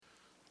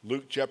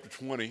Luke chapter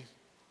 20.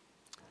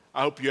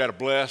 I hope you had a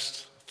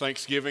blessed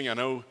Thanksgiving. I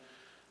know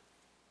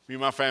me and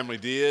my family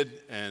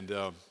did, and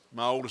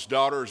my oldest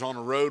daughter is on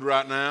the road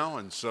right now,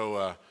 and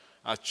so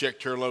I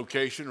checked her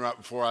location right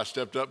before I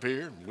stepped up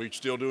here. We're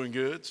still doing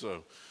good,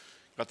 so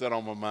got that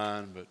on my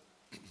mind. But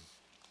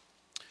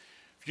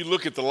if you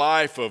look at the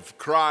life of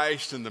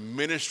Christ and the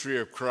ministry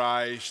of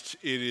Christ,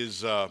 it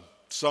is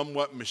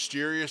somewhat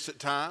mysterious at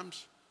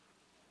times,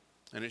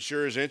 and it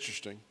sure is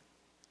interesting.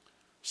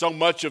 So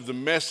much of the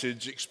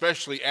message,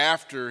 especially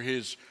after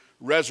his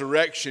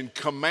resurrection,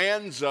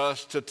 commands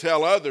us to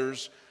tell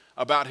others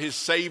about his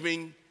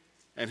saving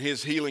and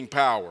his healing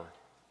power.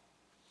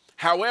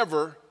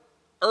 However,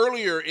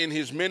 earlier in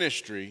his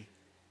ministry,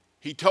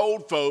 he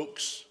told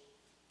folks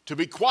to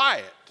be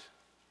quiet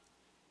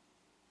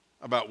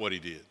about what he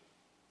did.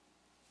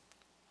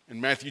 In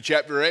Matthew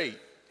chapter 8,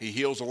 he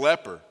heals a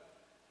leper,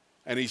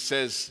 and he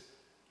says,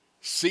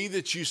 "See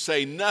that you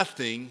say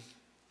nothing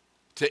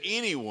to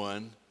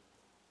anyone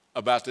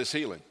about this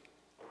healing."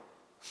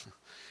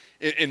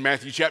 In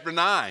Matthew chapter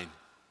 9,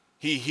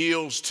 he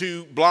heals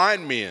two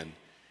blind men,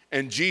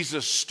 and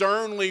Jesus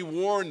sternly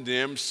warned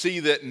them, "See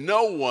that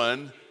no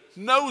one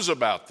knows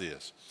about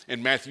this."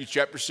 In Matthew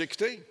chapter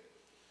 16,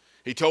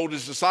 he told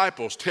his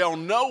disciples, "Tell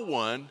no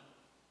one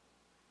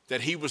that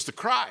he was the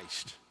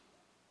Christ."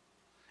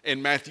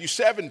 In Matthew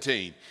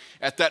 17,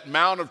 at that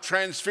Mount of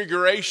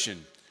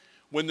Transfiguration,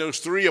 when those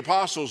three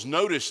apostles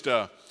noticed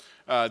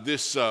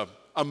this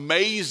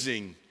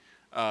amazing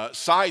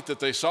sight that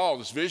they saw,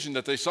 this vision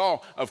that they saw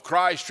of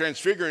Christ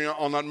transfiguring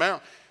on that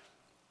mount,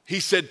 he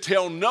said,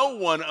 "Tell no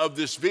one of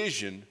this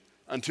vision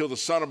until the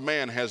Son of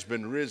Man has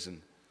been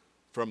risen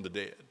from the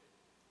dead."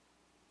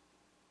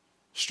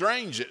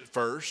 Strange at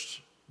first,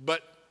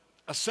 but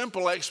a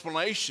simple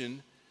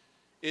explanation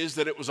is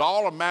that it was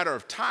all a matter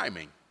of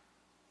timing.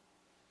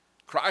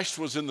 Christ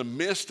was in the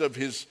midst of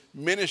his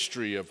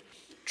ministry of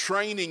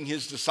training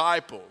his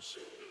disciples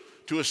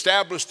to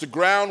establish the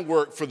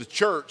groundwork for the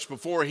church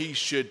before he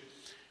should,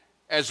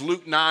 as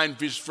Luke 9,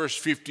 verse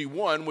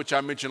 51, which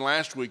I mentioned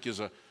last week is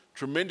a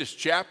tremendous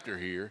chapter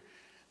here,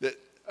 that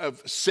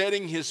of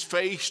setting his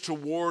face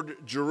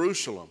toward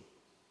Jerusalem.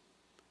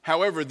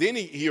 However, then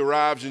he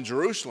arrives in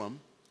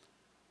Jerusalem,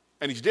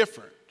 and he's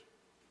different.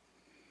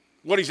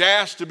 What he's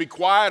asked to be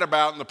quiet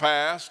about in the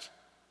past,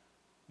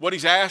 what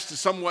he's asked to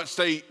somewhat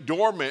stay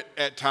dormant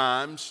at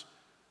times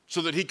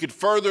so that he could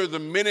further the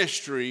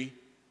ministry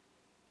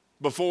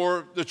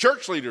before the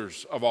church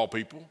leaders of all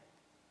people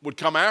would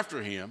come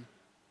after him.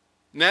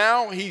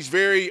 Now he's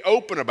very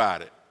open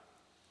about it.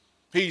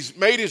 He's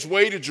made his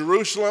way to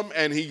Jerusalem,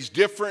 and he's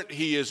different.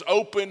 He is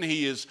open.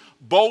 He is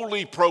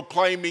boldly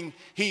proclaiming.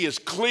 He is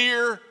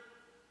clear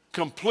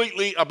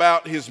completely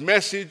about his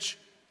message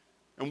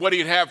and what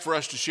he'd have for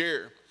us to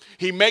share.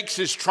 He makes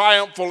his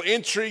triumphal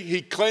entry.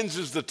 He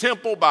cleanses the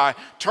temple by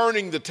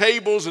turning the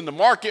tables in the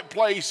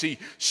marketplace. He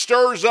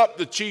stirs up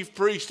the chief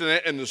priests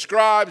and the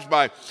scribes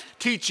by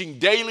teaching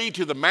daily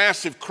to the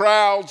massive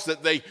crowds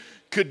that they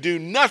could do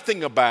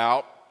nothing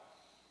about.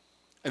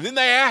 And then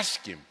they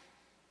ask him.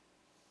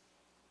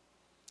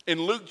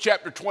 In Luke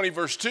chapter 20,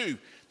 verse 2,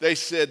 they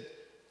said,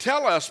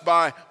 "Tell us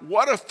by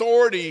what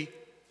authority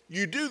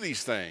you do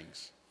these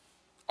things,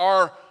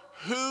 or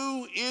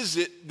who is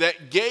it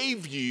that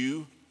gave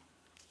you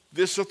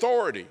this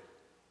authority?"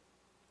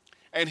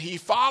 And he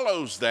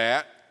follows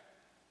that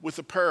with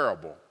a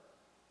parable.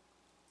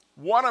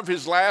 One of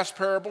his last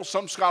parables,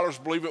 some scholars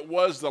believe it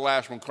was the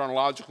last one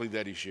chronologically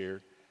that he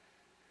shared.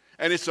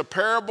 And it's a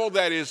parable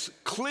that is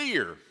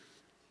clear.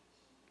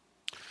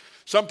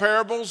 Some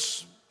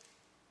parables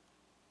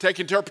take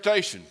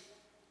interpretation.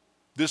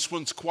 This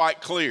one's quite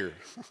clear.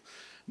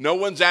 No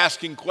one's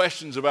asking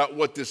questions about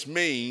what this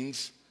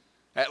means,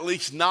 at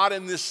least not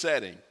in this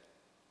setting.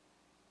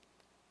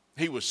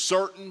 He was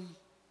certain.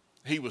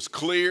 He was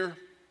clear.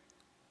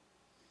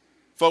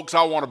 Folks,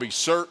 I want to be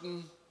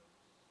certain,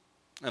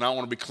 and I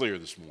want to be clear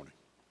this morning.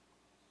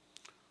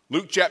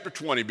 Luke chapter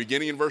 20,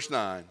 beginning in verse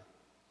 9.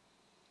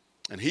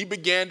 "And he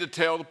began to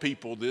tell the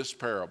people this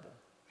parable.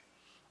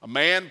 A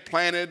man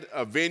planted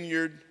a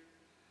vineyard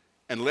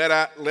and let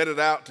it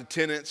out to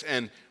tenants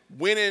and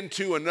went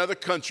into another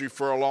country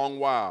for a long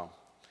while.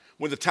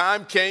 When the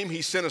time came,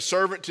 he sent a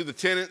servant to the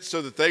tenants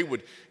so that they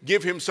would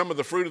give him some of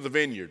the fruit of the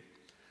vineyard.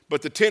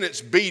 But the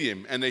tenants beat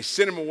him, and they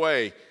sent him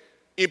away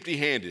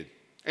empty-handed.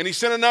 And he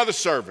sent another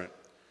servant,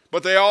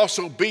 but they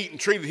also beat and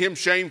treated him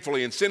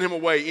shamefully and sent him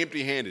away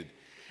empty-handed.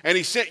 And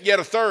he sent yet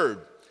a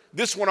third.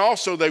 This one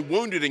also they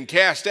wounded and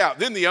cast out.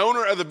 Then the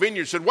owner of the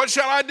vineyard said, 'What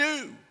shall I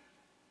do?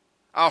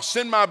 I'll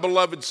send my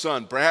beloved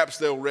son. Perhaps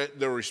they'll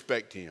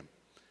respect him.'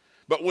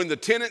 But when the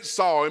tenants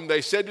saw him,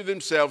 they said to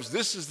themselves,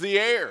 'This is the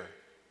heir.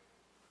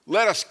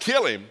 Let us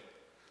kill him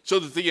so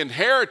that the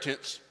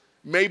inheritance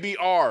may be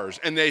ours.'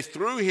 And they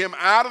threw him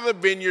out of the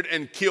vineyard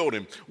and killed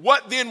him.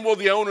 What then will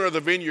the owner of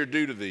the vineyard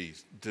do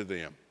to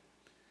them?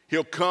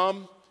 He'll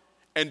come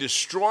and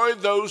destroy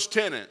those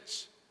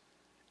tenants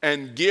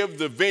and give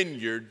the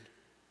vineyard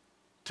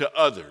to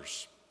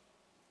others."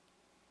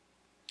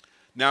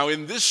 Now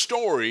in this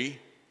story,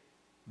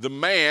 the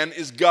man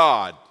is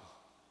God,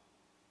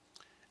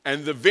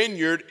 and the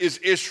vineyard is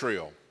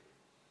Israel,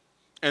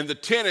 and the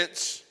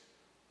tenants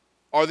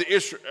are the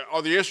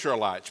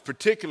Israelites,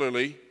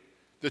 particularly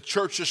the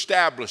church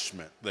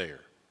establishment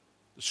there,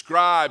 the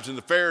scribes and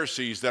the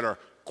Pharisees that are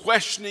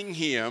questioning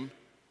him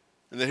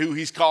and who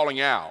he's calling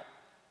out.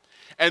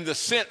 And the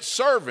sent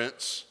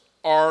servants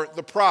are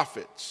the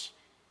prophets.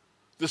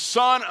 The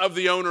son of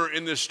the owner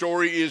in this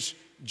story is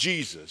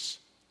Jesus.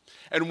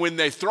 And when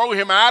they throw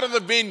him out of the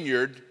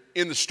vineyard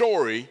in the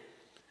story,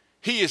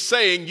 he is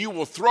saying, "You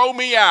will throw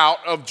me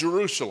out of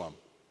Jerusalem."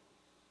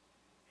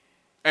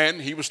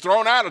 And he was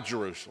thrown out of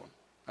Jerusalem.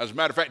 As a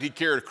matter of fact, he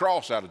carried a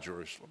cross out of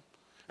Jerusalem,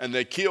 and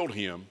they killed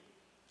him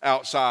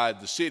outside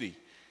the city.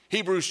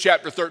 Hebrews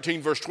chapter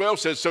 13, verse 12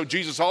 says, "So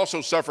Jesus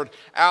also suffered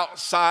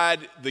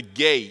outside the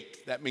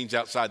gate," that means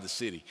outside the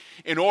city,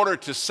 "in order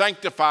to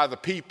sanctify the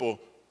people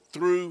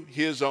through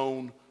his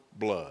own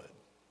blood."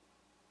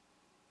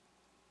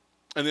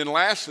 And then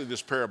lastly,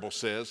 this parable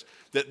says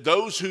that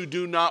those who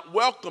do not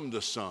welcome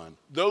the Son,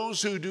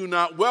 those who do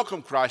not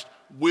welcome Christ,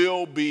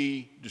 will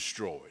be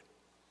destroyed.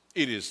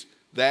 It is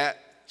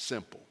that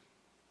simple.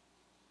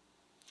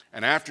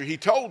 And after he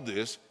told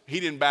this,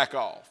 he didn't back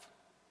off.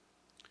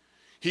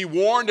 He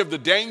warned of the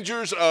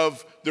dangers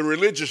of the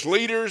religious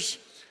leaders.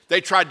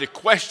 They tried to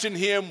question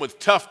him with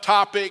tough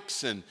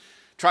topics and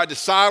tried to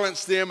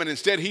silence them, and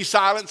instead he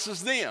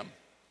silences them.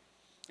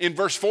 In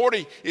verse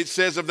 40, it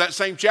says of that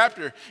same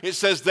chapter, it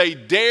says, "They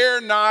dare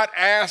not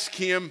ask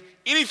him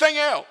anything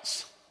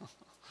else."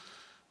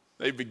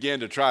 They began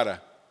to try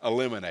to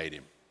eliminate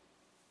him.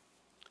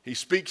 He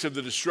speaks of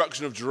the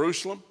destruction of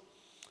Jerusalem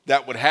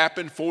that would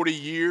happen 40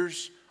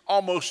 years,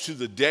 almost to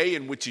the day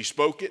in which he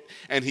spoke it.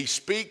 And he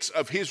speaks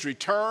of his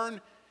return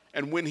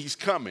and when he's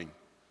coming.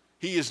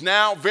 He is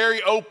now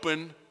very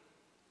open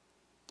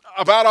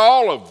about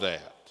all of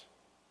that.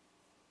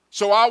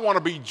 So I want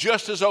to be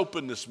just as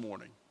open this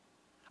morning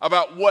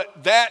about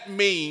what that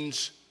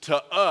means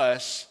to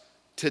us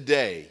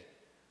today.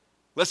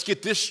 Let's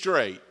get this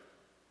straight.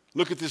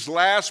 Look at this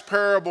last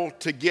parable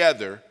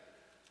together,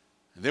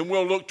 and then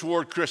we'll look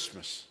toward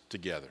Christmas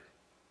together.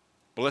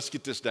 But let's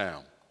get this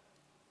down.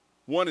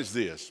 One is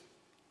this: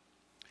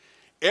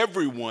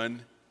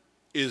 everyone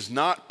is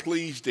not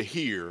pleased to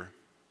hear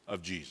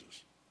of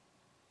Jesus.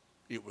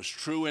 It was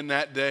true in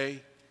that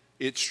day.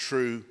 It's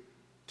true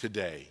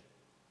today.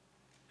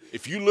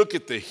 If you look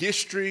at the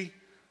history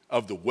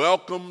of the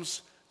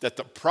welcomes that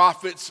the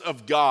prophets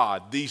of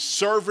God, these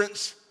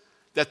servants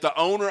that the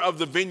owner of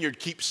the vineyard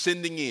keeps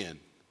sending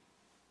in,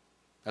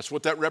 that's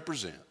what that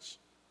represents.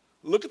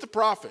 Look at the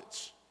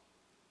prophets.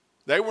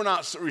 They were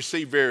not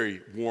received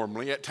very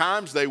warmly. At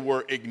times they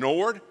were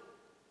ignored.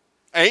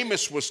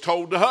 Amos was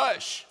told to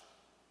hush.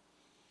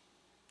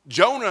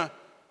 Jonah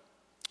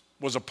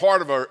was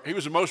he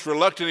was the most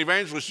reluctant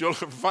evangelist you'll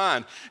ever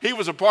find. He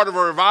was a part of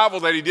a revival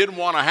that he didn't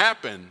want to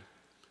happen.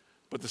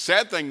 But the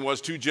sad thing was,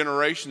 2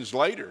 generations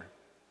later,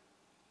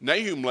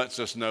 Nahum lets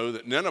us know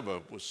that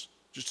Nineveh was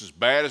just as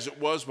bad as it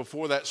was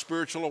before that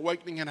spiritual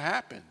awakening had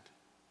happened.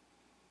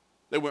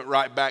 They went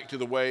right back to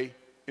the way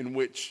in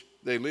which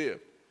they lived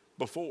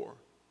before.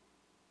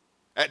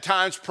 At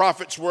times,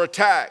 prophets were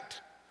attacked.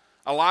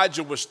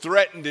 Elijah was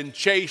threatened and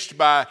chased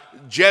by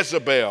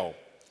Jezebel.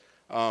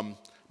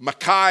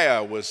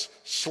 Micaiah was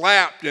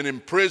slapped and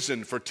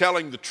imprisoned for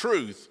telling the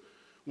truth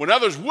when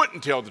others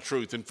wouldn't tell the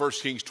truth in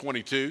 1 Kings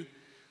 22.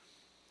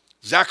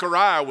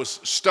 Zechariah was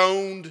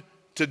stoned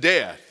to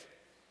death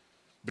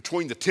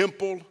between the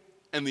temple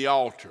and the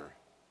altar.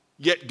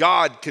 Yet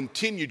God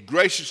continued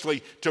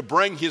graciously to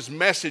bring his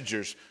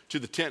messengers to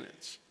the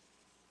tenants.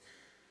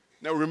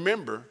 Now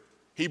remember,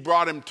 he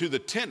brought him to the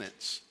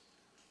tenants,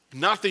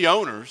 not the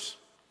owners.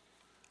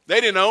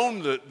 They didn't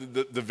own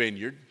the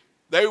vineyard.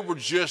 They were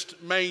just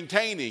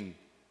maintaining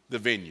the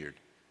vineyard.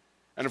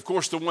 And of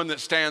course, the one that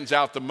stands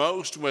out the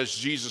most was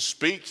Jesus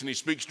speaks, and he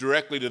speaks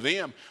directly to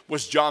them,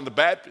 was John the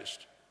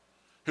Baptist,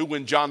 who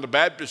when John the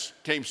Baptist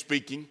came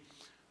speaking,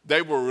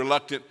 they were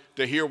reluctant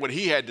to hear what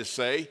he had to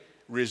say,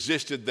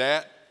 resisted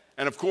that.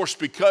 And of course,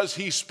 because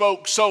he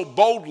spoke so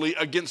boldly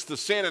against the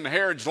sin in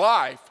Herod's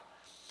life,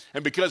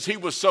 and because he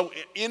was so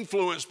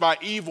influenced by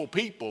evil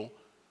people,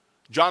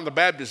 John the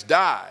Baptist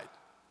died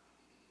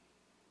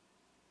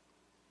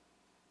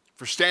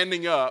for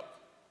standing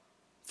up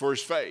for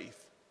his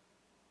faith.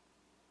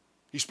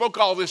 He spoke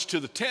all this to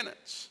the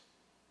tenants,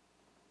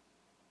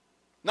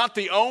 not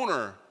the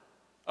owner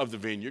of the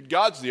vineyard.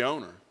 God's the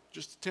owner,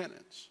 just the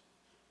tenants.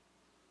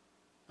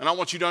 And I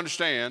want you to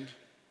understand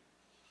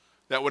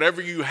that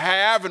whatever you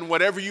have and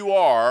whatever you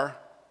are,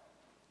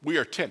 we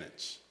are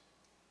tenants.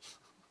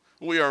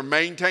 We are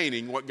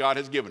maintaining what God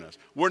has given us.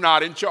 We're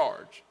not in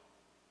charge.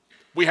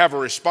 We have a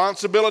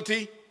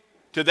responsibility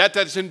to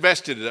that's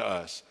invested in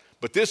us.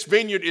 But this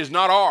vineyard is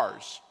not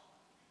ours.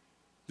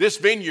 This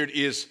vineyard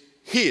is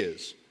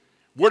his.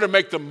 We're to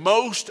make the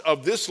most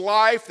of this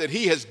life that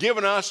he has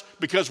given us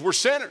because we're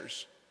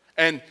sinners.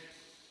 And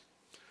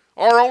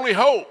our only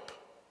hope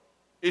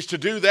is to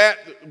do that,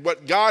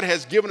 what God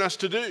has given us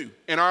to do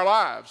in our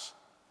lives.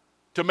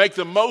 to make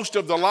the most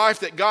of the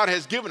life that God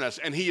has given us.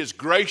 And he is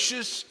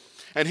gracious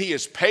and he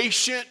is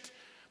patient,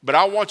 but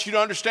I want you to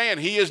understand,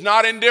 he is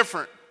not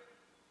indifferent.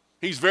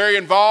 He's very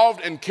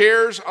involved and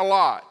cares a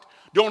lot.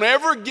 Don't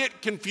ever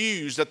get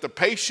confused that the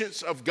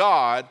patience of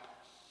God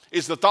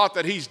is the thought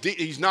that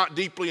he's not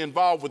deeply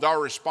involved with our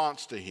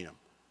response to him,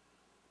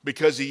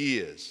 because he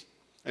is.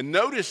 And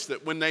notice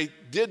that when they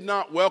did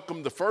not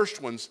welcome the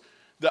first ones,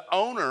 the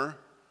owner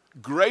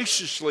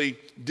graciously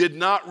did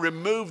not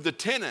remove the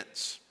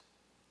tenants.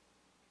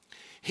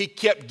 He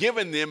kept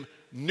giving them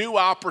new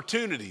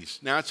opportunities.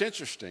 Now it's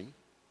interesting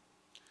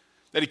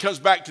that he comes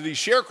back to these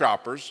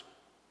sharecroppers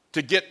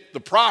to get the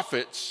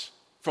profits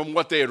from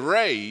what they had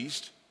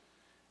raised.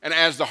 And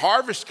as the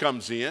harvest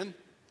comes in,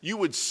 you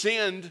would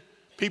send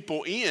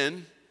people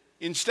in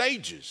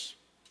stages.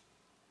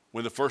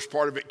 When the first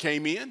part of it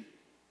came in,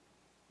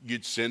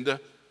 you'd send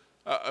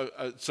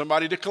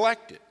somebody to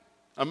collect it,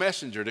 a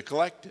messenger to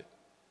collect it.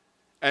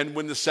 And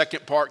when the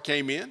second part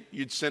came in,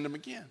 you'd send them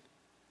again.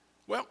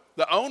 Well,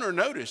 the owner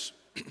noticed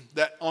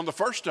that on the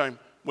first time,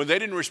 when they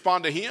didn't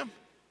respond to him,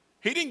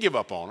 he didn't give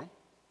up on them.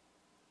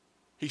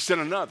 He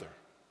sent another.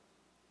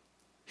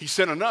 He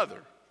sent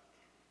another.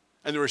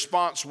 And the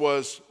response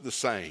was the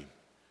same.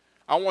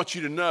 I want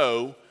you to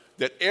know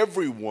that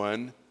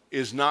everyone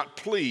is not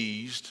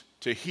pleased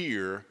to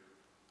hear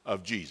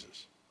of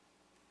Jesus.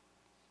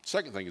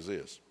 Second thing is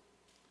this.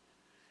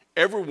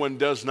 Everyone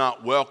does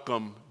not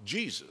welcome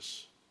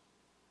Jesus.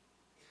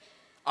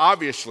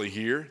 Obviously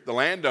here, the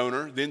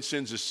landowner then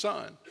sends his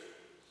son.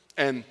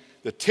 And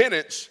the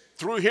tenants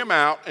threw him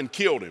out and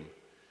killed him.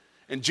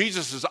 And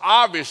Jesus is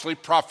obviously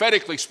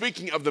prophetically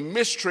speaking of the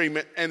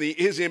mistreatment and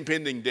his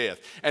impending death.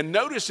 And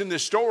notice in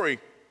this story,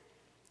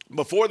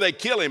 before they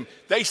kill him,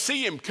 they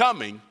see him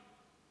coming,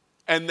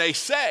 and they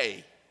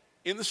say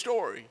in the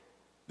story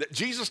that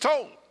Jesus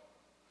told,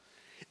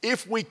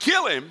 if we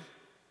kill him,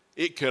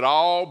 it could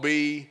all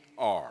be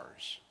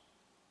ours.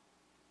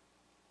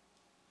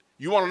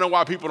 You want to know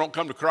why people don't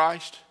come to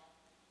Christ?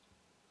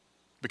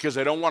 Because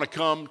they don't want to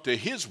come to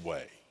his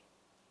way.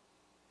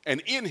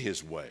 And in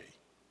his way,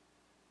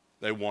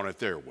 they want it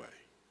their way.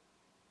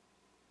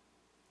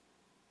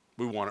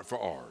 We want it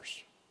for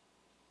ours.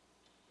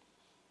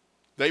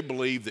 They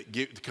believe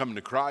that coming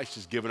to Christ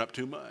is giving up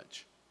too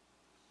much.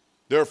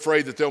 They're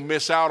afraid that they'll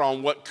miss out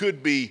on what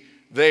could be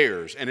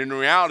theirs. And in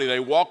reality, they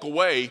walk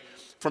away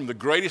from the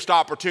greatest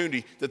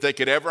opportunity that they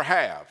could ever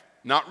have,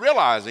 not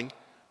realizing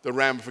the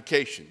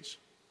ramifications.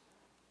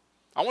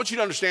 I want you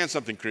to understand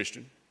something,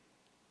 Christian.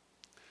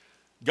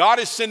 God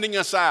is sending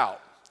us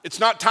out. It's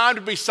not time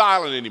to be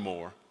silent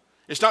anymore.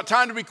 It's not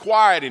time to be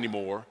quiet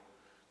anymore.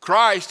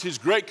 Christ, his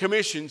great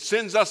commission,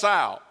 sends us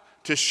out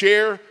to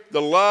share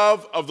the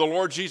love of the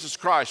Lord Jesus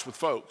Christ with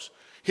folks.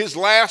 His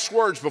last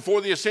words before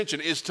the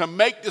ascension is to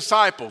make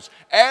disciples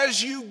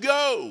as you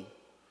go.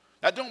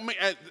 That don't mean,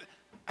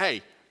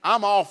 hey,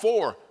 I'm all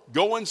for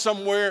going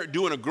somewhere,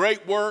 doing a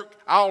great work.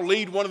 I'll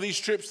lead one of these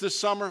trips this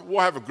summer. We'll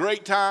have a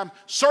great time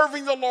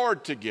serving the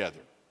Lord together.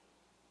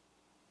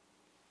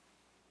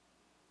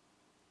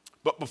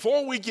 But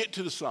before we get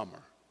to the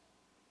summer,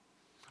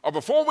 or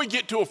before we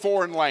get to a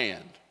foreign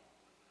land,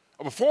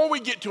 or before we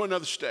get to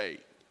another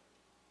state,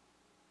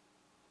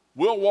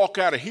 we'll walk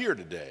out of here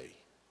today,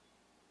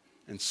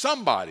 and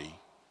somebody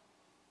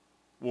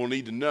will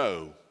need to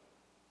know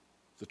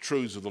the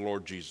truths of the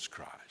Lord Jesus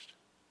Christ.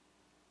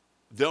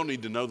 They'll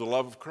need to know the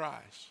love of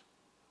Christ.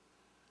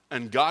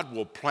 And God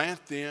will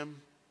plant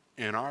them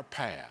in our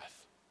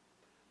path.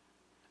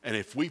 And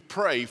if we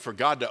pray for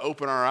God to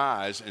open our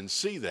eyes and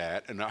see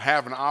that and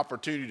have an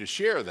opportunity to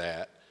share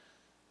that,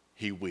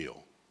 he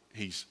will.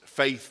 He's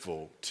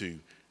faithful to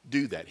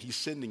do that. He's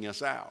sending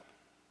us out.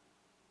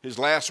 His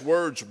last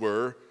words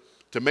were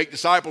to make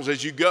disciples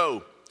as you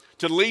go,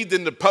 to lead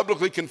them to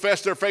publicly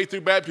confess their faith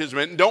through baptism.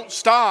 And don't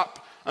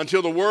stop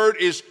until the word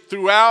is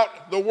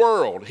throughout the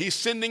world. He's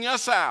sending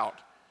us out.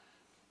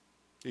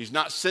 He's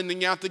not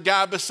sending out the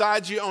guy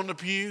beside you on the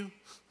pew.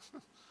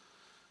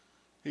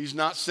 He's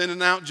not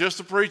sending out just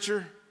the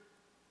preacher.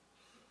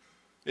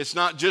 It's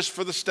not just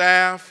for the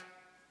staff.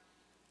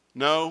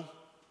 No,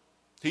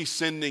 he's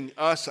sending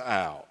us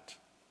out.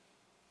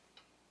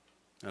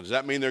 Now, does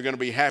that mean they're going to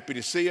be happy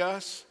to see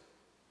us?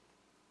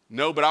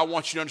 No, but I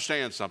want you to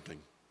understand something.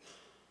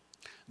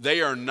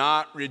 They are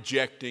not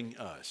rejecting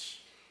us.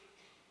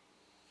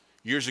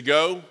 Years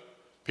ago,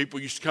 people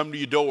used to come to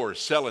your doors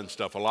selling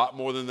stuff a lot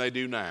more than they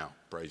do now.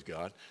 Praise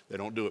God. They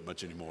don't do it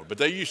much anymore, but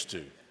they used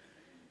to.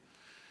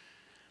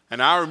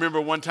 And I remember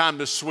one time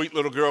this sweet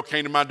little girl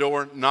came to my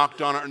door,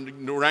 knocked on it,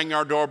 and rang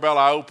our doorbell.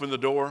 I opened the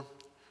door.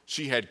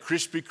 She had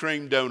Krispy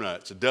Kreme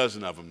donuts, a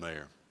dozen of them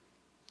there.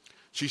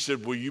 She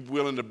said, "Were you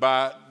willing to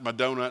buy my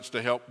donuts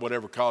to help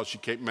whatever cause she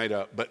made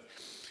up?" But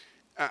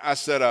I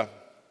said,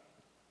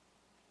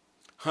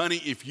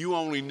 "Honey, if you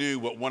only knew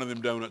what one of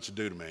them donuts would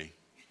do to me,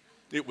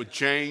 it would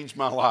change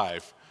my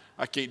life.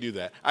 I can't do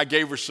that." I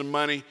gave her some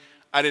money.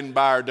 I didn't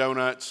buy her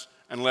donuts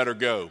and let her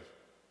go.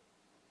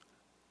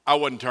 I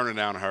wasn't turning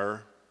down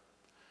her.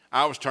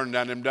 I was turning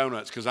down them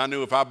donuts because I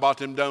knew if I bought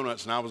them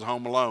donuts and I was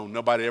home alone,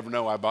 nobody would ever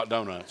know I bought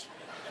donuts.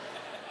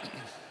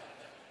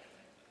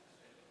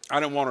 I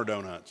didn't want her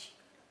donuts.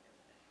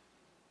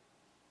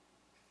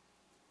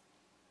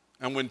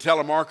 And when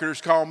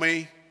telemarketers call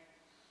me,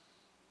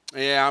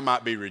 yeah, I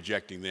might be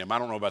rejecting them. I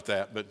don't know about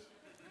that, but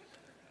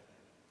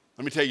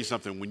let me tell you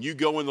something. When you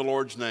go in the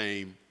Lord's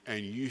name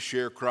and you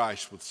share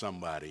Christ with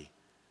somebody,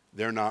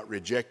 they're not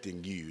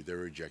rejecting you, they're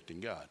rejecting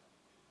God.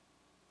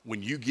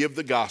 When you give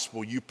the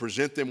gospel, you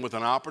present them with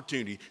an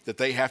opportunity that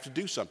they have to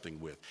do something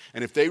with.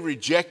 And if they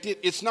reject it,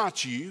 it's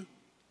not you.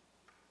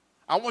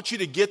 I want you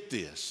to get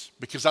this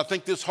because I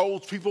think this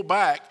holds people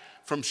back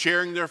from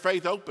sharing their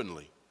faith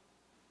openly.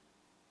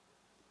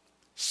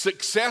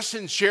 Success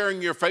in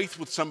sharing your faith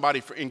with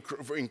somebody,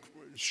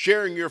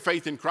 sharing your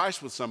faith in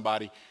Christ with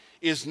somebody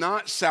is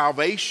not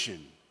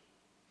salvation.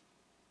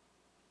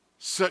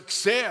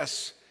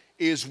 Success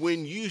is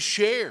when you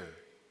share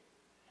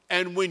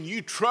and when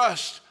you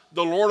trust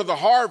the Lord of the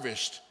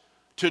harvest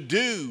to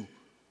do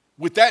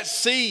with that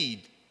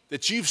seed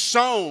that you've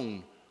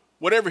sown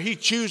whatever he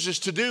chooses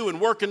to do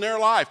and work in their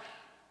life.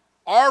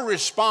 Our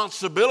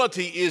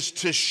responsibility is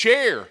to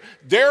share.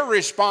 Their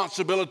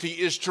responsibility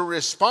is to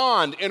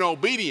respond in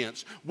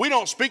obedience. We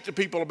don't speak to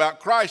people about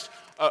Christ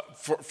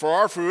for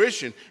our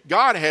fruition.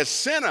 God has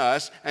sent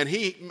us, and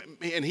he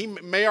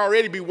may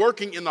already be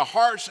working in the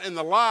hearts and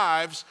the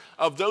lives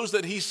of those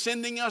that he's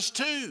sending us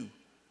to.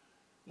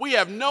 We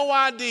have no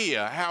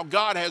idea how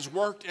God has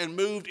worked and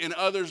moved in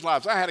others'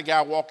 lives. I had a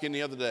guy walk in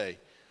the other day.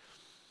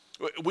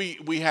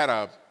 We had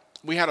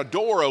a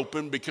door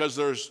open because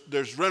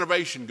there's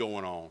renovation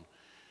going on.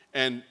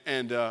 And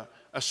a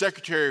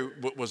secretary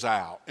was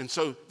out. And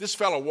so this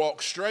fellow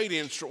walked straight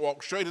in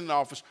the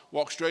office,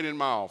 walked straight in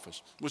my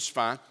office, which is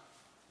fine.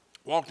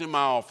 Walked in my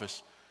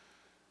office.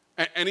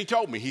 And he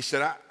told me, he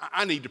said,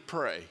 I need to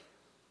pray.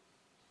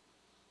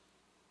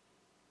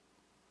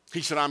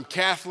 He said, I'm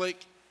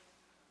Catholic,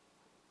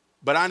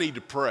 but I need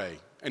to pray.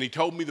 And he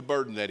told me the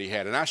burden that he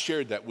had. And I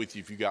shared that with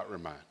you if you got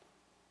reminded.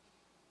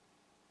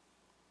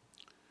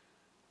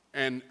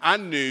 And I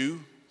knew,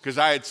 because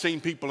I had seen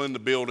people in the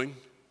building,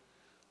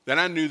 then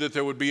I knew that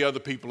there would be other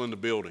people in the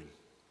building.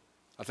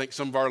 I think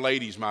some of our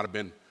ladies might have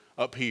been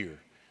up here.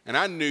 And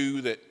I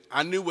knew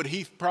what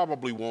he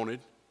probably wanted,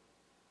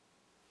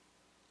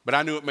 but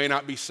I knew it may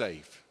not be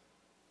safe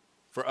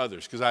for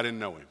others because I didn't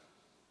know him.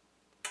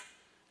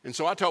 And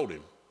so I told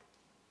him,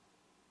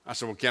 I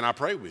said, well, can I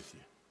pray with you?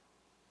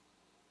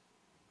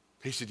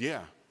 He said,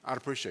 yeah, I'd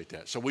appreciate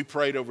that. So we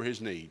prayed over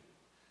his need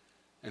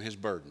and his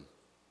burden.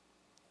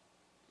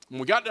 When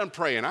we got done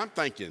praying, I'm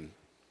thinking,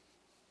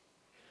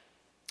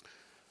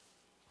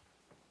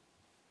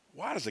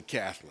 why does a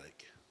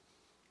Catholic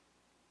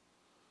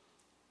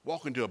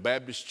walk into a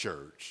Baptist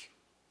church,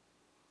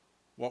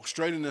 walk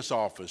straight in this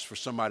office for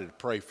somebody to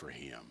pray for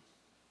him?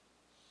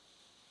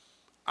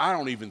 I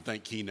don't even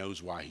think he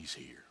knows why he's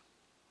here.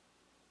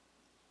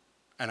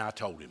 And I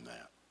told him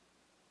that.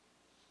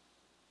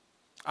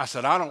 I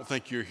said, I don't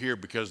think you're here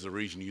because of the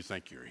reason you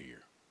think you're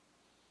here.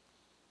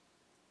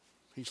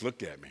 He's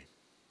looked at me.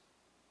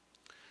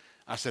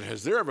 I said,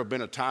 has there ever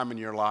been a time in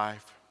your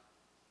life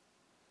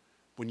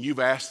when you've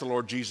asked the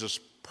Lord Jesus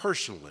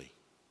personally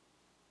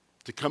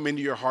to come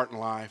into your heart and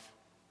life,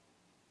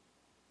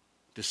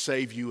 to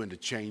save you and to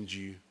change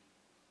you,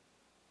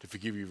 to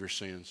forgive you of your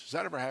sins? Has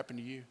that ever happened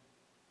to you?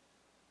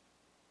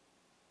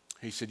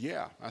 He said,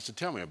 yeah. I said,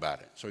 tell me about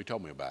it. So he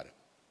told me about it.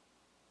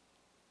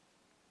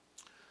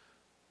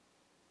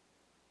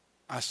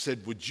 I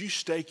said, would you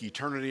stake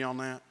eternity on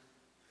that?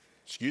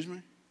 Excuse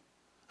me?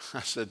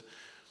 I said,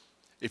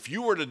 if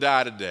you were to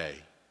die today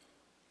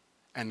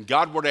and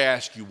God were to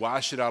ask you,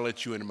 why should I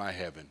let you into my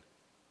heaven?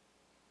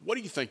 What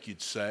do you think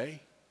you'd say?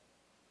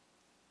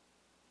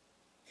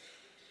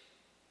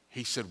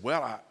 He said,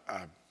 well,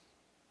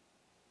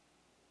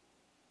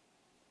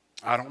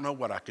 I don't know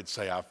what I could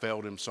say. I've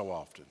failed him so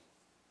often.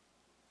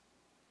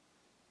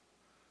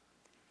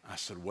 I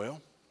said,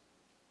 well,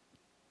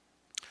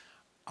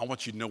 I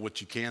want you to know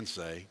what you can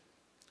say.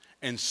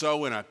 And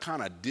so in a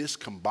kind of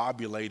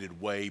discombobulated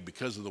way,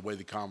 because of the way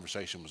the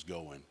conversation was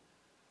going,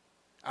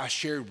 I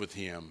shared with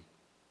him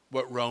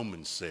what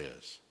Romans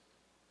says.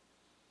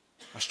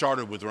 I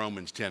started with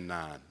Romans 10:9,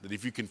 that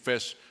if you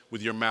confess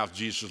with your mouth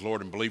Jesus is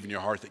Lord and believe in your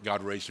heart that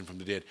God raised him from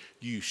the dead,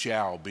 you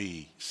shall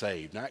be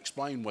saved. And I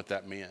explained what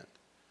that meant.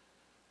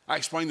 I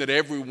explained that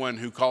everyone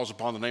who calls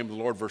upon the name of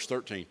the Lord, verse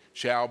 13,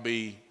 shall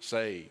be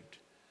saved.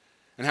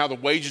 And how the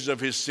wages of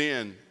his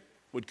sin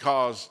would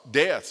cause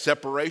death,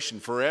 separation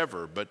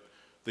forever, but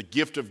the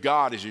gift of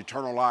God is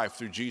eternal life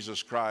through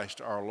Jesus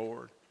Christ our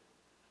Lord.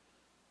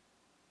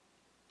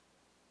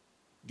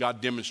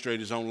 God demonstrated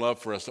his own love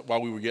for us, that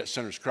while we were yet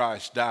sinners,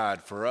 Christ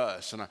died for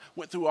us. And I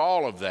went through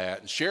all of that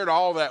and shared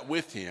all that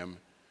with him.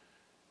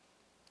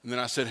 And then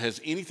I said,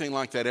 has anything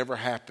like that ever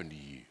happened to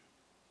you?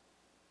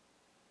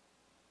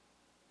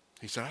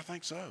 He said, I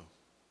think so.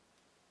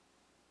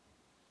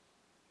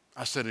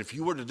 I said, if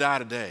you were to die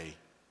today,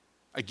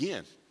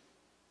 again,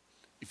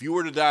 if you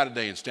were to die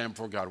today and stand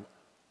before God,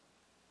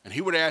 and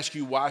he would ask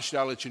you, why should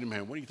I let you into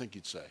heaven? What do you think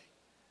you'd say?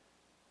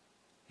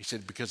 He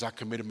said, because I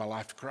committed my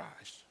life to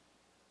Christ.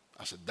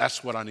 I said,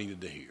 that's what I needed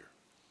to hear.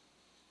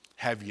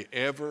 have you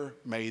ever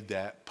made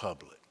that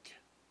public?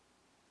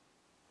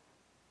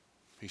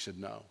 He said,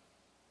 no.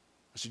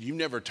 I said, you've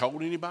never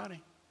told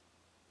anybody?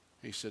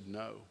 He said,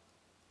 no.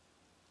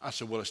 I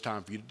said, well, it's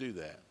time for you to do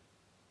that.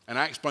 And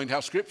I explained how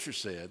Scripture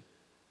said,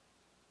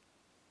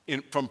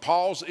 from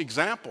Paul's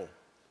example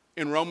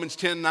in Romans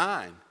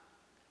 10:9,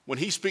 when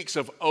he speaks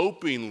of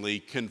openly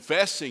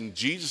confessing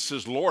Jesus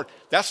as Lord,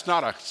 that's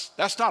not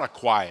a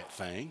quiet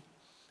thing.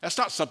 That's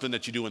not something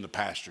that you do in the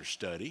pastor's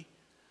study.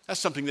 That's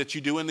something that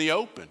you do in the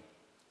open,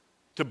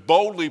 to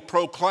boldly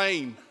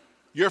proclaim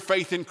your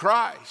faith in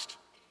Christ.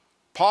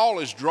 Paul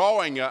is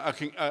drawing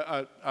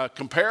a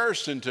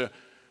comparison to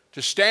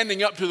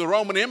standing up to the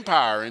Roman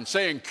Empire and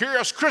saying,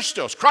 Kyrios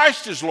Christos,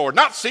 Christ is Lord,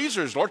 not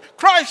Caesar is Lord,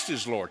 Christ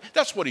is Lord.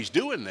 That's what he's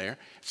doing there.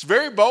 It's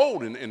very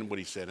bold in what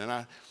he said. And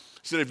I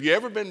said, have you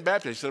ever been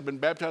baptized? He said, I've been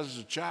baptized as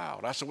a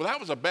child. I said, well, that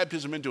was a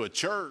baptism into a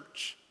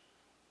church.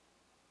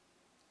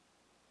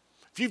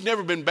 If you've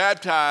never been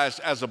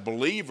baptized as a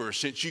believer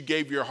since you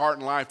gave your heart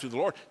and life to the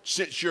Lord,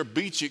 since your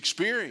beach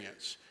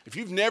experience, if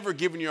you've never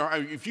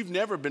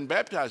been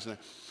baptized,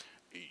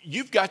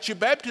 you've got your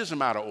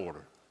baptism out of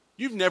order.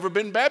 You've never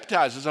been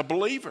baptized as a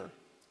believer.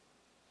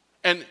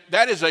 And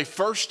that is a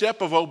first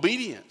step of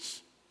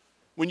obedience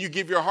when you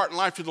give your heart and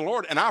life to the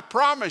Lord. And I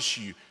promise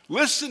you,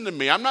 listen to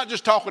me, I'm not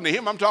just talking to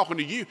him, I'm talking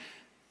to you.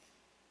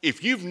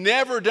 If you've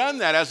never done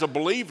that as a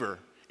believer,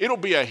 it'll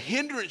be a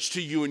hindrance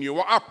to you in your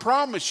walk. I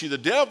promise you, the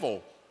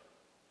devil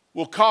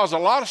will cause a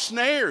lot of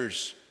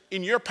snares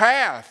in your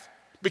path,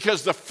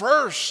 because the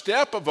first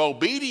step of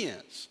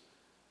obedience,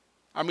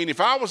 I mean,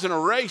 if I was in a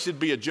race, it'd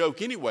be a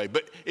joke anyway.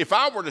 But if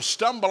I were to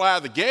stumble out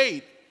of the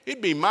gate,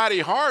 it'd be mighty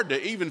hard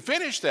to even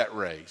finish that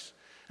race.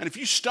 And if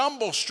you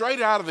stumble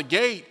straight out of the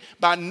gate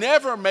by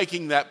never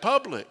making that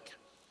public,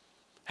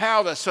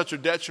 how that's such a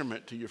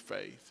detriment to your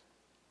faith.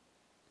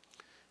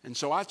 And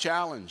so I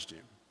challenged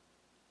him.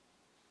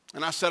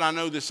 And I said, I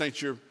know this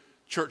ain't your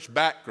church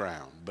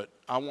background, but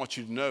I want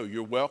you to know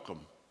you're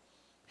welcome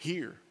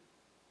here.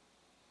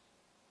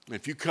 And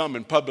if you come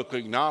and publicly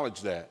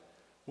acknowledge that,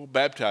 we'll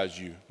baptize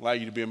you, allow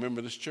you to be a member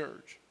of this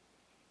church.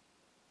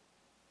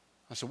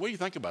 I said, what do you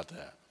think about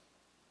that?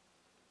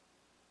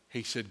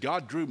 He said,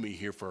 God drew me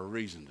here for a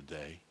reason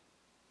today.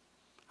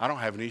 I don't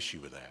have an issue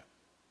with that.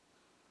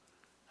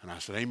 And I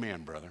said,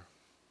 amen, brother.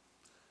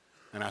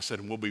 And I said,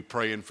 and we'll be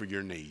praying for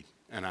your need.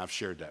 And I've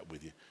shared that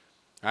with you.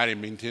 I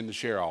didn't intend to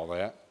share all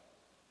that.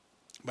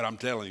 But I'm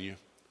telling you,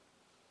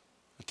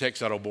 I texted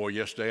that old boy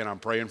yesterday, and I'm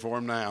praying for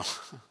him now.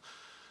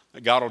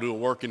 That God will do a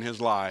work in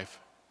his life.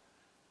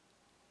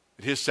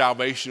 That his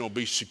salvation will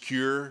be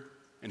secure,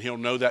 and he'll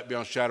know that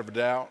beyond a shadow of a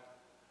doubt.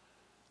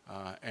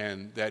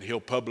 And that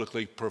he'll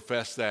publicly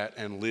profess that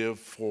and live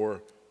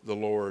for the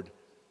Lord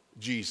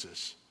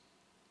Jesus.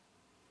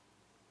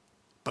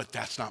 But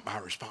that's not my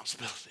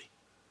responsibility.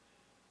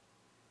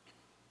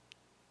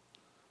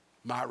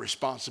 My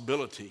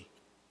responsibility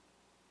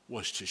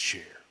was to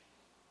share.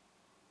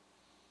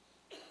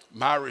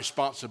 My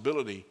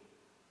responsibility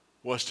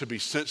was to be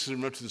sensitive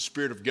enough to the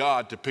Spirit of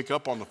God to pick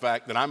up on the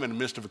fact that I'm in the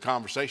midst of a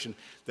conversation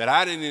that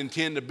I didn't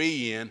intend to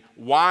be in.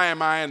 Why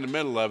am I in the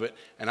middle of it?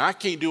 And I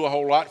can't do a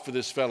whole lot for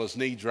this fella's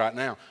needs right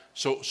now.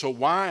 So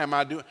why am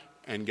I doing it?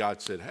 And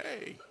God said,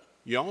 hey,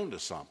 you on to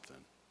something.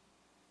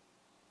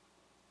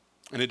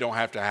 And it don't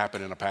have to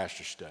happen in a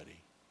pastor's study.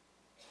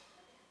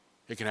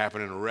 It can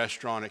happen in a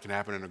restaurant. It can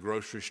happen in a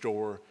grocery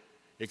store.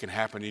 It can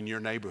happen in your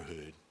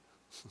neighborhood.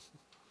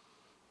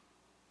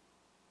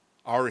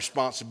 Our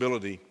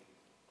responsibility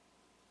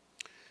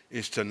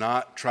is to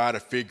not try to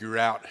figure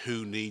out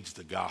who needs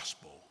the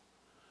gospel,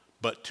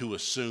 but to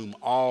assume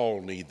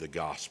all need the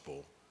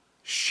gospel,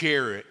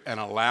 share it, and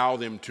allow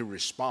them to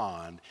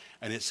respond,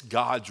 and it's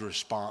God's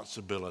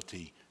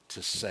responsibility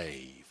to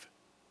save.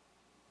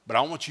 But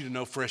I want you to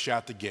know fresh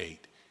out the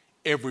gate,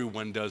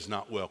 everyone does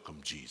not welcome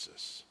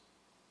Jesus.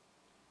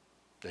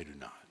 They do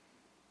not.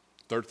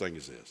 Third thing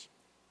is this.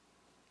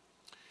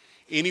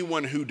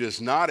 Anyone who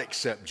does not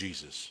accept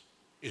Jesus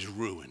is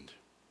ruined.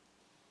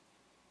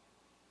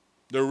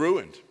 They're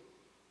ruined.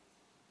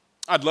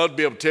 I'd love to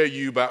be able to tell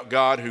you about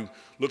God who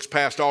looks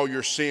past all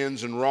your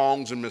sins and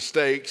wrongs and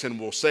mistakes and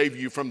will save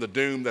you from the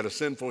doom that a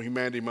sinful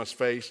humanity must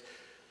face.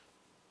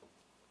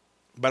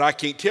 But I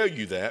can't tell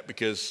you that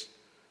because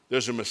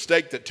there's a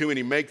mistake that too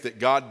many make that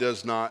God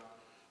does not,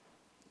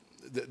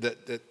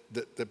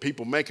 that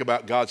people make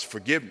about God's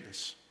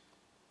forgiveness.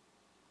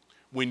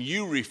 When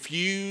you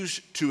refuse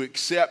to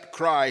accept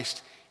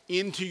Christ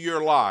into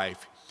your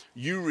life,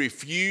 you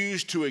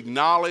refuse to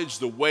acknowledge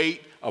the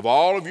weight of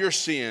all of your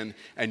sin,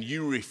 and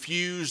you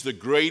refuse the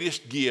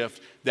greatest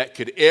gift that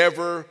could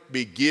ever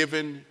be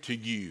given to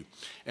you.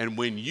 And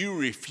when you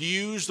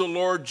refuse the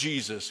Lord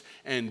Jesus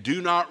and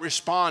do not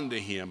respond to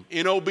him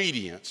in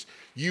obedience,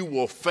 you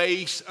will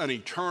face an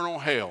eternal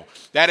hell.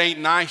 That ain't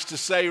nice to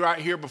say right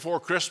here before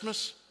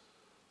Christmas.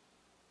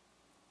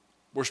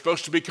 We're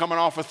supposed to be coming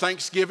off of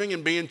Thanksgiving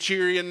and being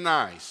cheery and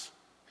nice.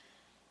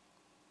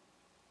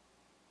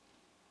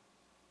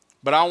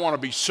 But I want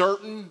to be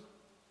certain,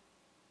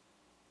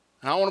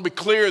 and I want to be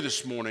clear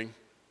this morning.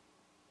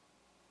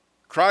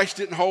 Christ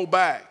didn't hold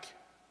back.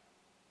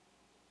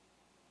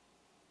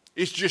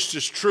 It's just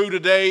as true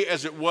today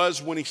as it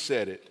was when he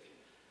said it.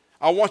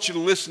 I want you to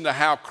listen to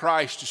how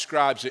Christ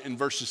describes it in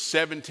verses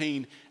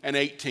 17 and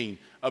 18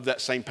 of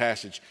that same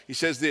passage. He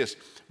says this,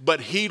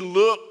 but he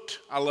looked,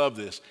 I love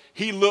this,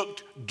 he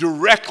looked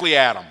directly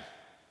at them.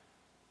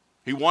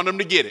 He wanted them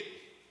to get it.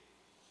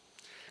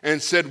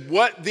 And said,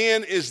 what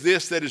then is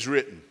this that is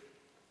written?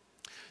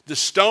 The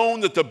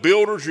stone that the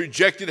builders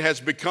rejected has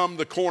become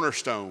the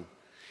cornerstone.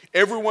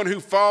 Everyone who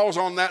falls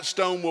on that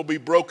stone will be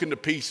broken to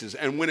pieces,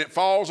 and when it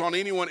falls on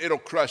anyone, it'll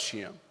crush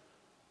him.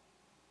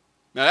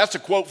 Now that's a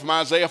quote from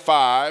Isaiah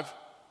 5,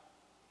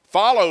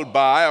 followed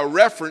by a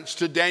reference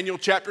to Daniel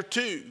chapter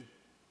 2.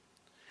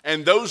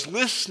 And those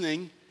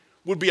listening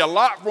would be a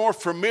lot more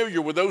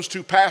familiar with those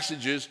two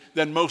passages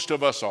than most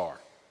of us are,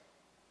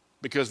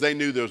 because they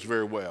knew those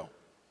very well.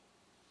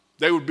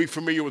 They would be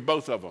familiar with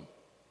both of them.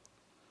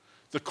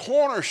 The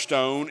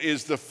cornerstone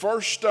is the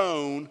first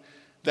stone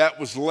that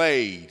was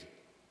laid.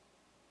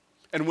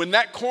 And when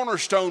that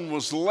cornerstone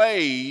was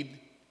laid,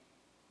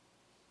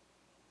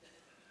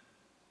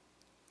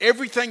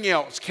 everything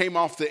else came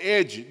off the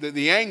edge,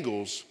 the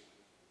angles,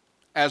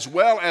 as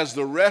well as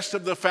the rest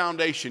of the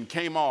foundation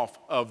came off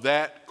of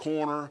that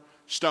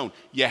cornerstone.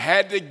 You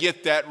had to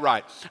get that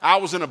right. I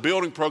was in a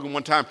building program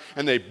one time,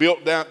 and they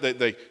built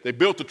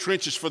the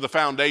trenches for the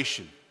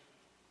foundation.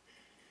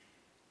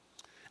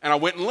 And I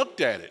went and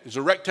looked at it. It's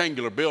a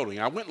rectangular building.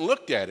 I went and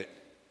looked at it.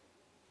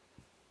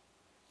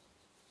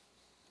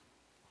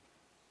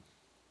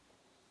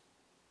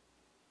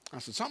 I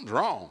said, something's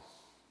wrong.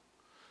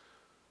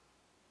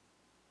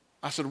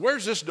 I said,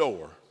 where's this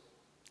door?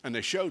 And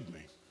they showed me.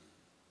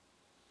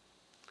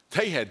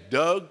 They had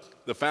dug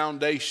the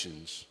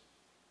foundations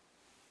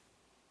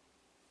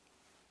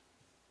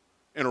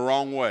in a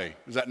wrong way.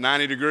 Was that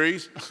 90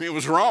 degrees? It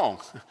was wrong.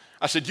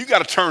 I said, you got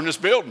to turn this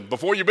building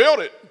before you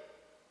build it.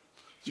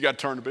 You got to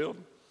turn the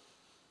building.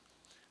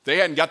 If they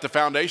hadn't got the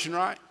foundation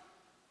right,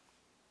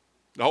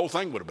 the whole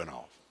thing would have been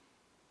off.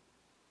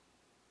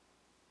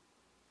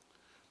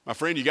 My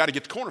friend, you got to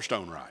get the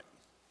cornerstone right.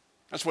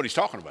 That's what he's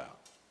talking about.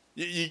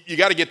 You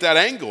got to get that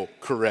angle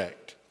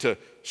correct to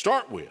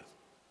start with.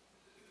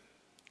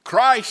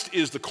 Christ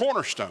is the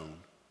cornerstone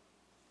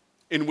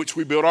in which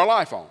we build our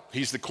life on.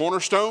 He's the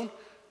cornerstone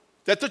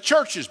that the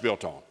church is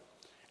built on.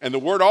 And the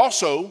word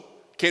also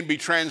can be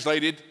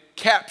translated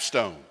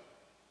capstone,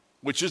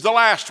 which is the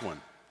last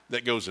one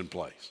that goes in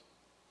place.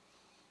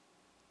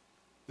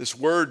 This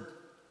word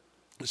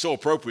is so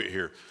appropriate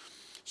here.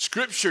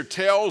 Scripture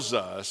tells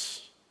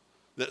us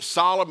that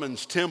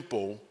Solomon's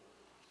temple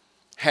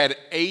had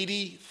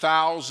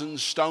 80,000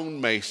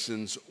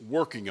 stonemasons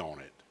working on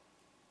it,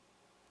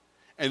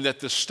 and that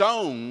the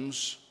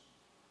stones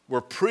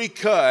were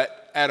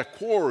pre-cut at a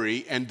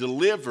quarry and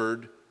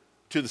delivered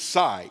to the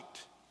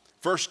site.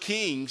 1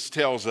 Kings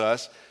tells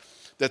us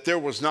that there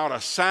was not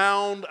a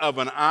sound of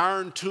an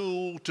iron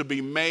tool to be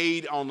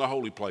made on the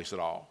holy place at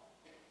all.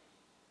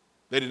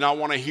 They did not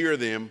want to hear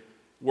them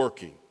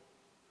working.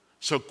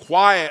 So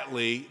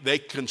quietly, they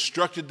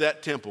constructed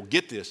that temple.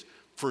 Get this,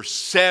 for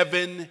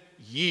 7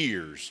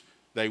 years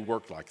they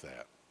worked like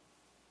that.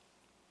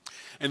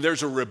 And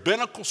there's a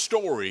rabbinical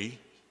story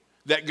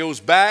that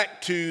goes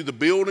back to the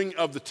building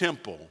of the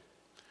temple,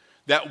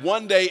 that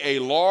one day a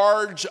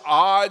large,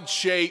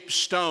 odd-shaped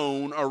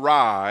stone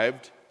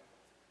arrived,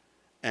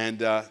 and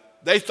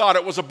they thought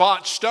it was a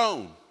botched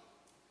stone.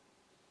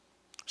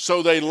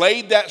 So they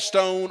laid that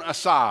stone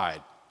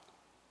aside,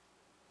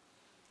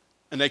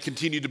 and they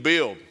continued to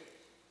build.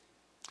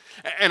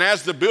 And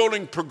as the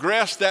building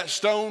progressed, that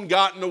stone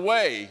got in the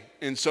way,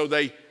 and so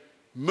they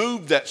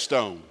moved that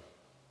stone.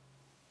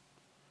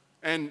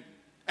 And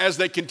as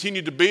they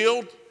continued to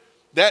build,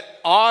 that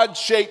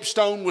odd-shaped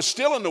stone was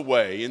still in the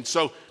way, and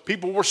so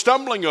people were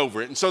stumbling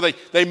over it. And so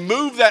they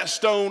moved that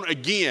stone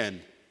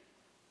again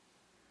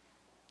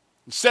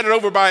and set it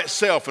over by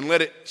itself and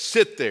let it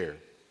sit there.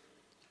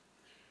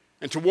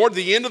 And toward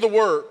the end of the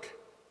work,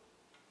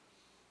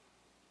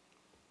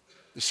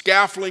 the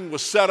scaffolding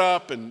was set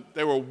up, and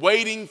they were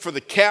waiting for the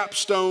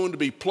capstone to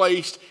be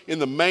placed in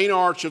the main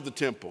arch of the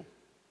temple.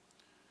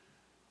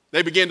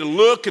 They began to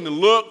look and to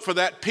look for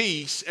that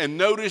piece and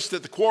noticed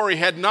that the quarry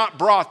had not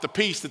brought the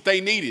piece that they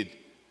needed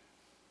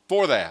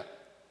for that.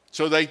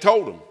 So they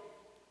told them.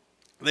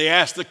 They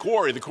asked the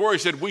quarry. The quarry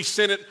said, we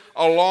sent it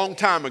a long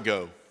time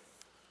ago.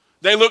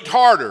 They looked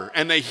harder,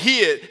 and they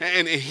hid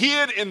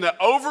in the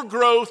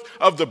overgrowth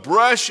of the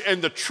brush and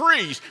the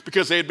trees,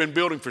 because they had been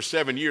building for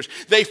 7 years.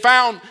 They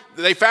found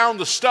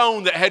the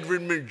stone that had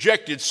been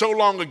rejected so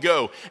long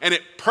ago, and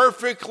it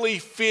perfectly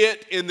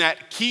fit in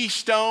that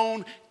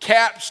keystone,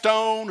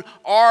 capstone,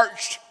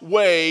 arched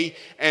way,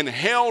 and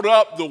held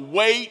up the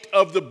weight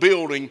of the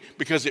building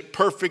because it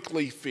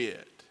perfectly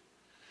fit.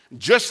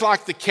 Just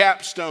like the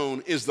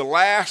capstone is the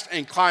last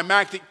and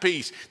climactic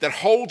piece that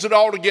holds it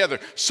all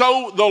together,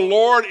 so the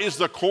Lord is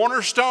the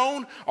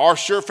cornerstone. Our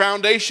sure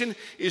foundation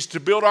is to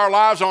build our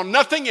lives on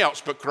nothing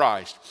else but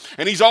Christ.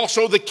 And he's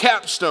also the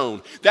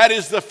capstone. That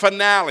is the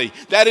finale.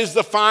 That is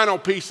the final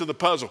piece of the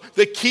puzzle,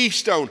 the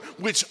keystone,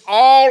 which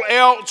all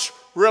else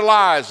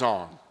relies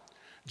on.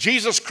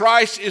 Jesus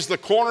Christ is the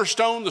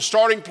cornerstone, the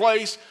starting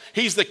place.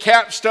 He's the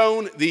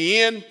capstone, the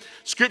end.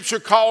 Scripture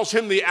calls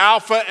him the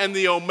Alpha and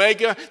the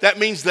Omega. That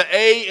means the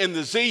A and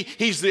the Z.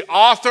 He's the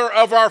author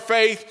of our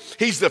faith.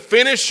 He's the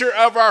finisher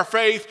of our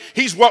faith.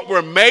 He's what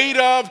we're made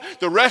of.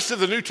 The rest of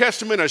the New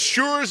Testament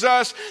assures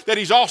us that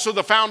he's also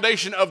the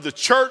foundation of the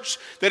church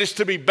that is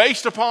to be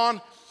based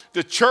upon.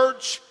 The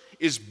church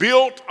is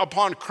built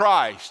upon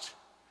Christ.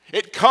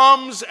 It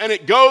comes and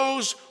it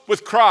goes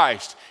with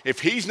Christ.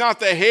 If he's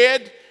not the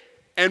head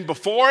and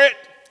before it,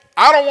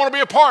 I don't want to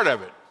be a part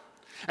of it.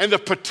 And the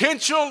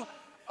potential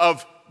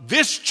of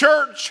this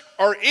church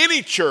or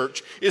any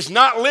church is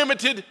not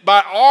limited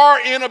by our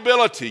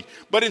inability,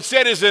 but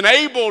instead is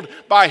enabled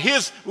by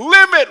his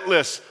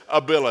limitless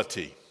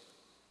ability.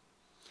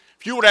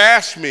 If you were to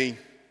ask me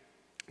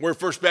where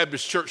First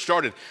Baptist Church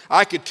started,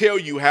 I could tell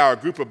you how a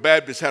group of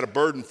Baptists had a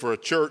burden for a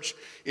church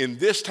in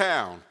this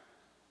town,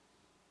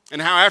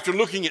 and how after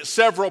looking at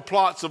several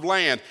plots of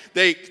land,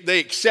 they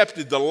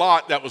accepted the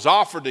lot that was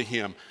offered to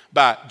him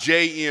by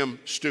J.M.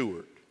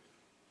 Stewart.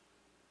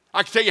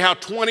 I can tell you how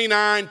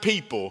 29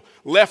 people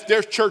left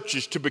their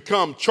churches to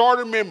become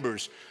charter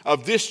members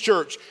of this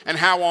church, and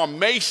how on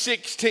May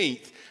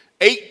 16th,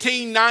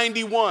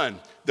 1891,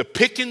 the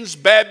Pickens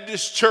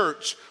Baptist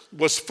Church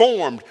was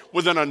formed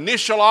with an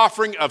initial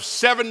offering of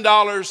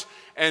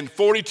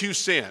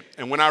 $7.42.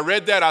 And when I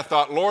read that, I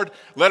thought, Lord,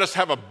 let us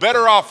have a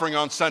better offering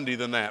on Sunday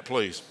than that,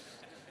 please.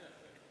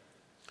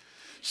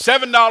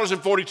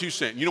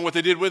 $7.42. You know what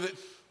they did with it?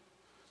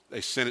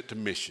 They sent it to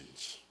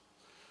missions.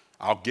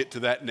 I'll get to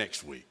that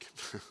next week.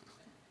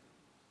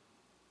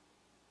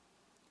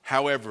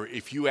 However,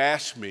 if you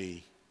ask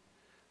me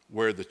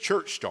where the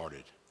church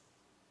started,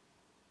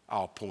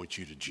 I'll point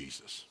you to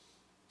Jesus.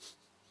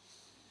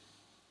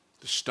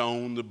 The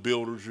stone the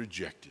builders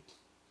rejected.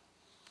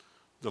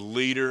 The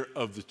leader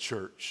of the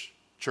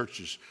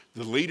churches,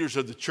 the leaders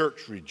of the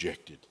church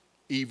rejected,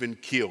 even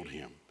killed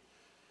him,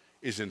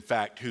 is in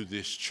fact who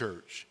this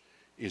church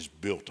is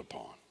built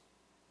upon.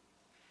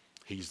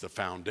 He's the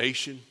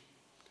foundation.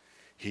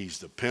 He's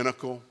the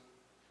pinnacle.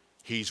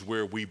 He's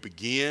where we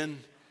begin.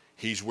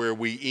 He's where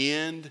we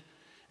end.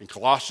 And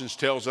Colossians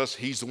tells us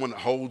he's the one that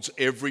holds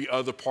every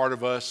other part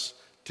of us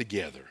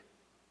together.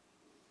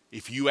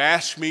 If you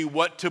ask me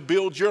what to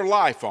build your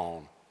life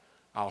on,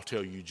 I'll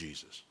tell you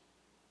Jesus.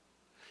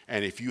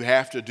 And if you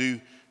have to do,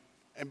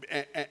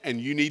 and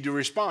you need to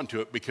respond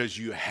to it, because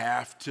you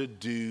have to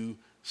do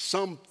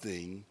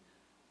something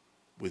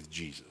with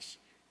Jesus.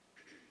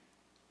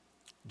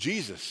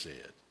 Jesus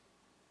said,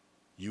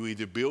 you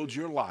either build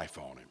your life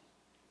on him,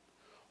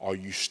 or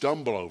you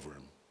stumble over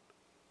him,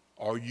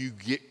 or you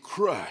get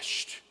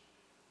crushed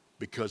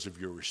because of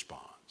your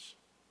response.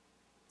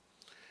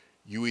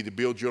 You either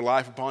build your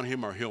life upon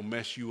him, or he'll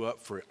mess you up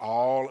for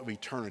all of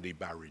eternity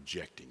by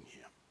rejecting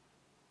him.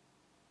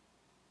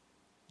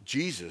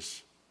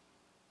 Jesus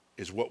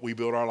is what we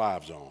build our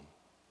lives on.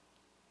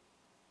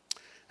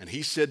 And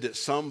he said that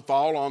some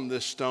fall on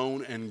this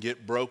stone and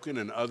get broken,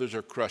 and others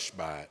are crushed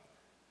by it.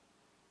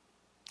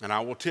 And I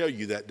will tell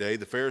you, that day,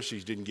 the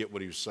Pharisees didn't get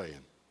what he was saying.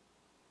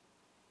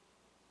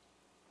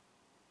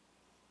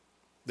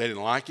 They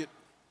didn't like it.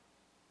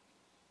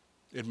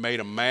 It made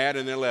them mad,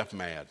 and they left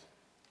mad.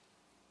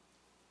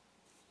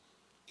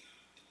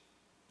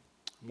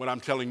 What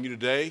I'm telling you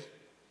today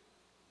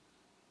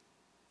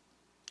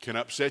can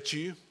upset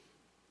you.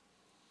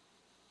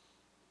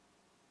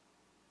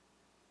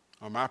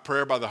 Or my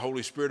prayer by the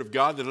Holy Spirit of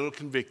God that it'll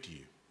convict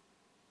you,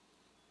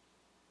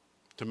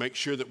 to make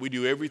sure that we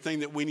do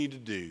everything that we need to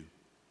do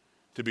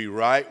to be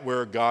right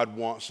where God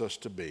wants us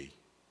to be.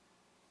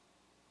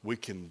 We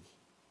can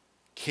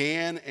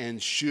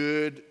and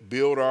should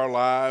build our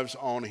lives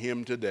on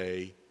him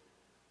today,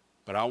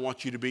 but I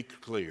want you to be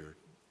clear,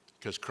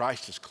 because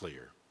Christ is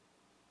clear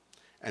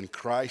and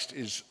Christ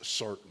is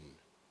certain.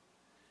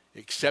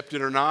 Accept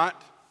it or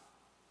not,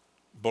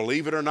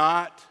 believe it or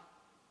not,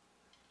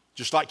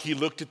 just like he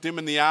looked at them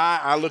in the eye,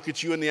 I look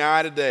at you in the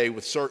eye today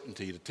with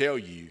certainty to tell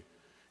you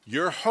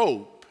your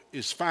hope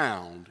is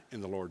found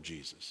in the Lord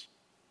Jesus.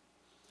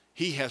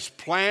 He has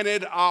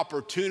planted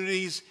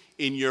opportunities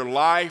in your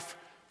life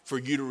for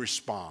you to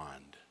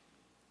respond,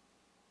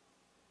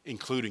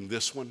 including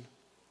this one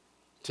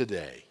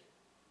today.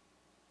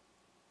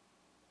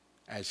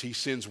 As he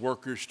sends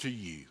workers to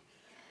you,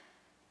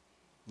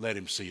 let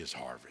him see his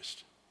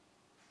harvest.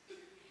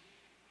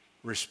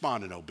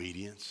 Respond in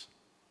obedience.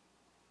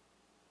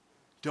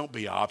 Don't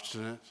be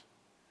obstinate.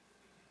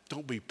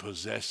 Don't be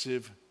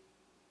possessive.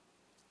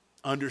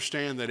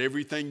 Understand that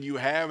everything you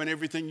have and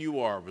everything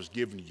you are was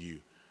given to you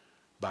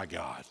by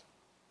God.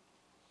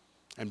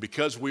 And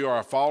because we are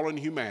a fallen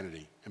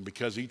humanity, and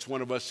because each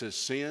one of us has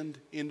sinned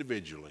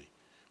individually,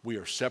 we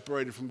are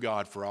separated from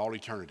God for all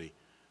eternity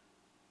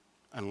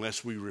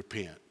unless we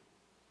repent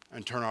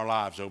and turn our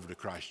lives over to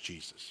Christ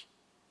Jesus.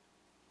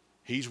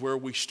 He's where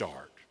we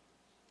start.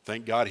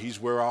 Thank God he's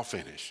where I'll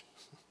finish.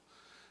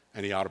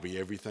 And he ought to be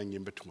everything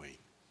in between.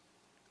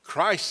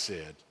 Paul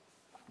said,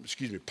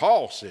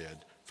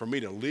 for me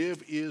to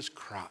live is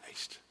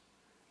Christ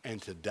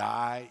and to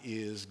die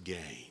is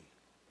gain.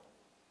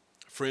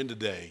 Friend,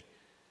 today,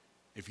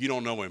 if you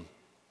don't know him,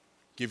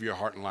 give your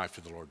heart and life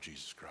to the Lord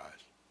Jesus Christ.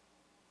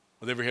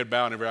 With every head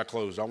bowed and every eye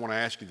closed, I want to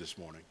ask you this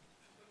morning,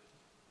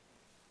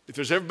 if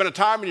there's ever been a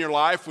time in your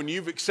life when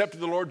you've accepted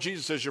the Lord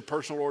Jesus as your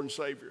personal Lord and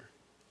Savior.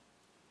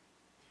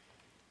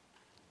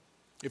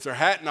 If there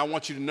hadn't, I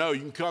want you to know you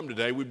can come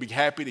today. We'd be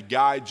happy to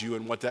guide you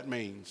in what that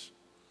means.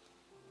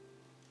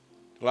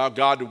 Allow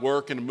God to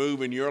work and to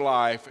move in your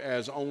life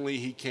as only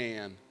he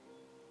can.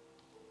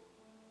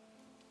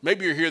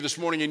 Maybe you're here this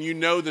morning and you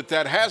know that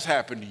that has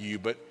happened to you,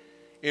 but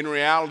in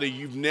reality,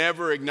 you've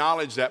never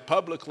acknowledged that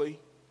publicly.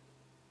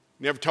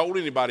 Never told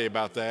anybody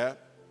about that.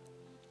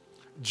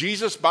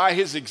 Jesus, by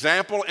his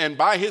example and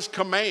by his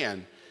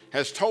command,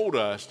 has told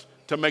us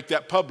to make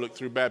that public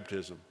through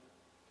baptism.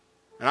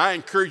 And I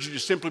encourage you to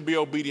simply be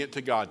obedient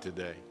to God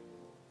today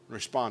and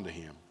respond to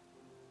him.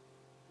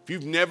 If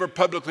you've never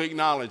publicly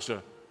acknowledged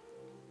a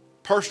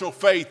personal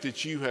faith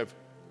that you have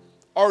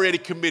already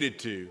committed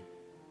to,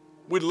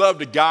 we'd love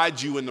to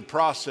guide you in the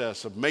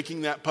process of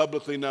making that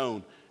publicly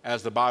known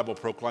as the Bible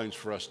proclaims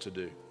for us to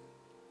do.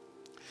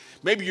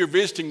 Maybe you're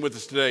visiting with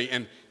us today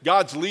and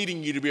God's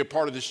leading you to be a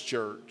part of this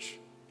church.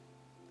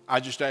 I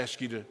just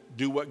ask you to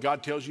do what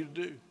God tells you to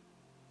do.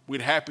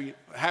 We'd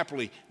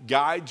happily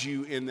guide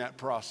you in that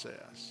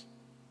process.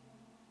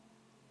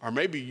 Or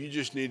maybe you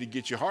just need to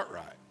get your heart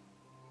right.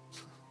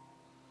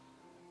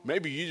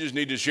 Maybe you just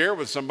need to share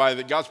with somebody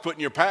that God's put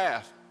in your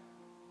path.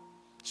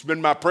 It's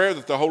been my prayer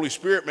that the Holy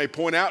Spirit may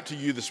point out to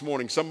you this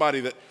morning somebody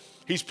that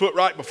he's put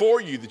right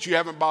before you that you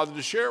haven't bothered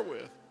to share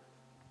with.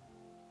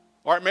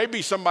 Or it may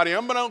be somebody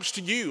unbeknownst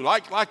to you,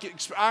 like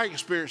I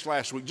experienced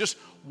last week. Just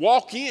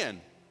walk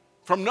in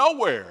from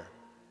nowhere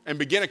and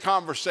begin a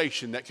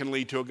conversation that can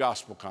lead to a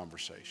gospel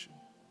conversation.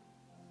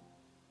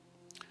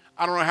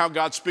 I don't know how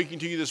God's speaking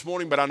to you this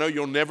morning, but I know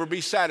you'll never be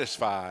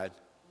satisfied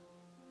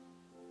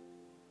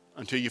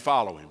until you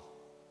follow him.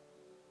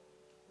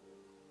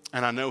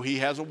 And I know he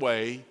has a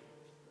way,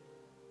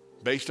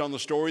 based on the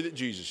story that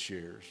Jesus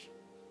shares,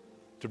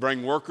 to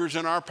bring workers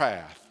in our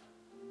path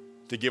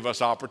to give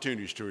us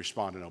opportunities to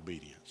respond in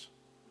obedience.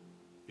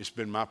 It's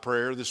been my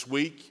prayer this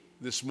week,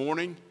 this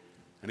morning,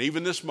 and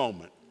even this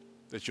moment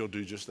that you'll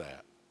do just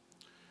that.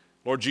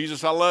 Lord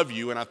Jesus, I love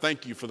you and I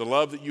thank you for the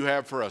love that you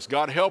have for us.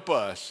 God, help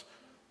us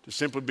to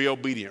simply be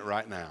obedient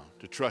right now,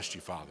 to trust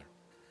you, Father.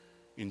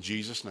 In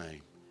Jesus'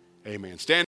 name, amen. Stand